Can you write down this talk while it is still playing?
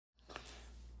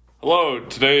Hello,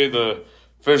 today the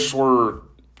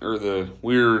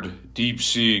weird deep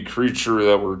sea creature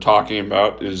that we're talking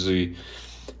about is the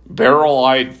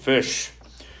barrel-eyed fish.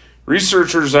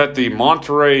 Researchers at the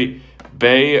Monterey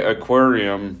Bay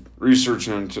Aquarium Research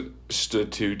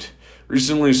Institute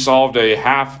recently solved a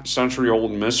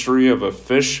half-century-old mystery of a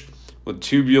fish with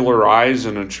tubular eyes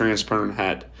and a transparent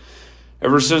head.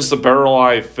 Ever since the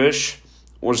barrel-eyed fish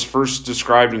was first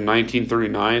described in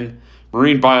 1939,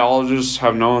 marine biologists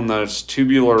have known that its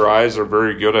tubular eyes are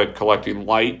very good at collecting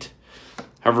light.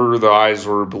 However, the eyes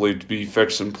were believed to be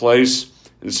fixed in place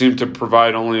and seemed to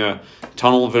provide only a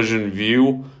tunnel vision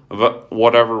view of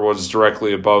whatever was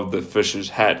directly above the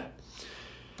fish's head.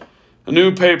 A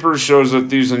new paper shows that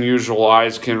these unusual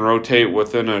eyes can rotate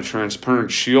within a transparent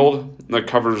shield that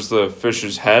covers the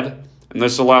fish's head, and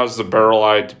this allows the barrel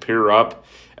eye to peer up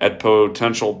at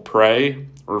potential prey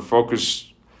or focus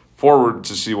forward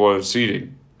to see what it's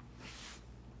eating.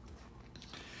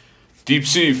 Deep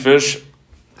sea fish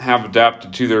have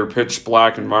adapted to their pitch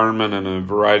black environment in a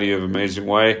variety of amazing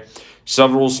ways.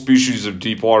 Several species of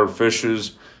deep water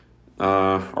fishes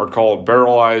are called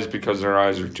barrel eyes because their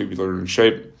eyes are tubular in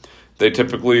shape. They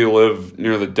typically live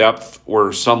near the depth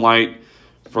where sunlight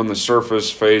from the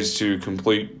surface fades to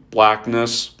complete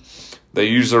blackness. They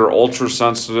use their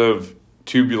ultra-sensitive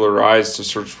tubular eyes to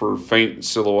search for faint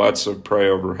silhouettes of prey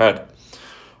overhead.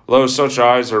 Although such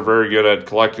eyes are very good at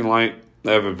collecting light,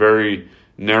 they have a very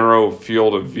narrow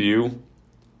field of view.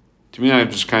 To me, I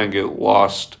just kind of get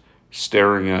lost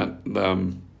staring at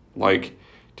them.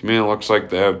 To me, it looks like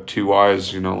they have two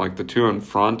eyes, like the two in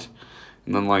front,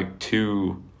 and then like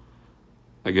two,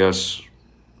 I guess,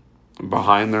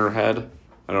 behind their head.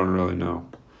 I don't really know.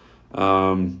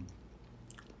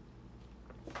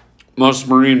 Most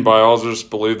marine biologists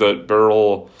believe that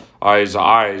barrel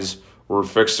eyes were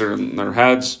fixed in their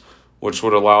heads, which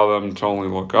would allow them to only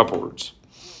look upwards.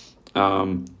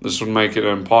 This would make it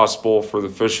impossible for the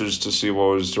fishes to see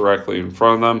what was directly in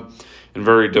front of them, and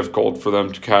very difficult for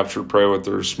them to capture prey with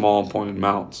their small pointed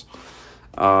mouths.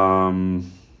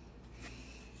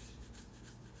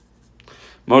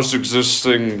 Most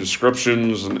existing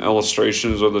descriptions and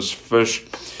illustrations of this fish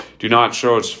do not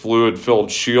show its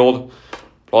fluid-filled shield,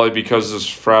 probably because this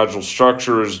fragile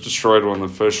structure is destroyed when the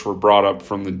fish were brought up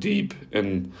from the deep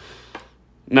in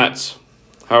nets.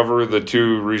 However, the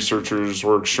two researchers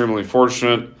were extremely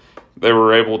fortunate. They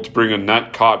were able to bring a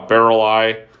net-caught barrel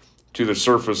eye to the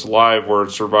surface live, where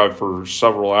it survived for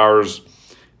several hours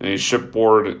in a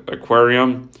shipboard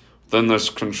aquarium. Within this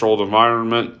controlled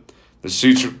environment,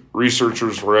 the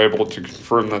researchers were able to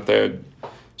confirm that they had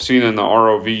seen in the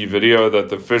ROV video that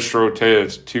the fish rotated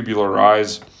its tubular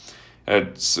eyes.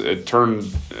 It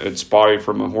turned its body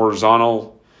from a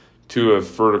horizontal to a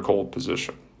vertical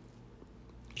position.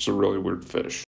 It's a really weird fish.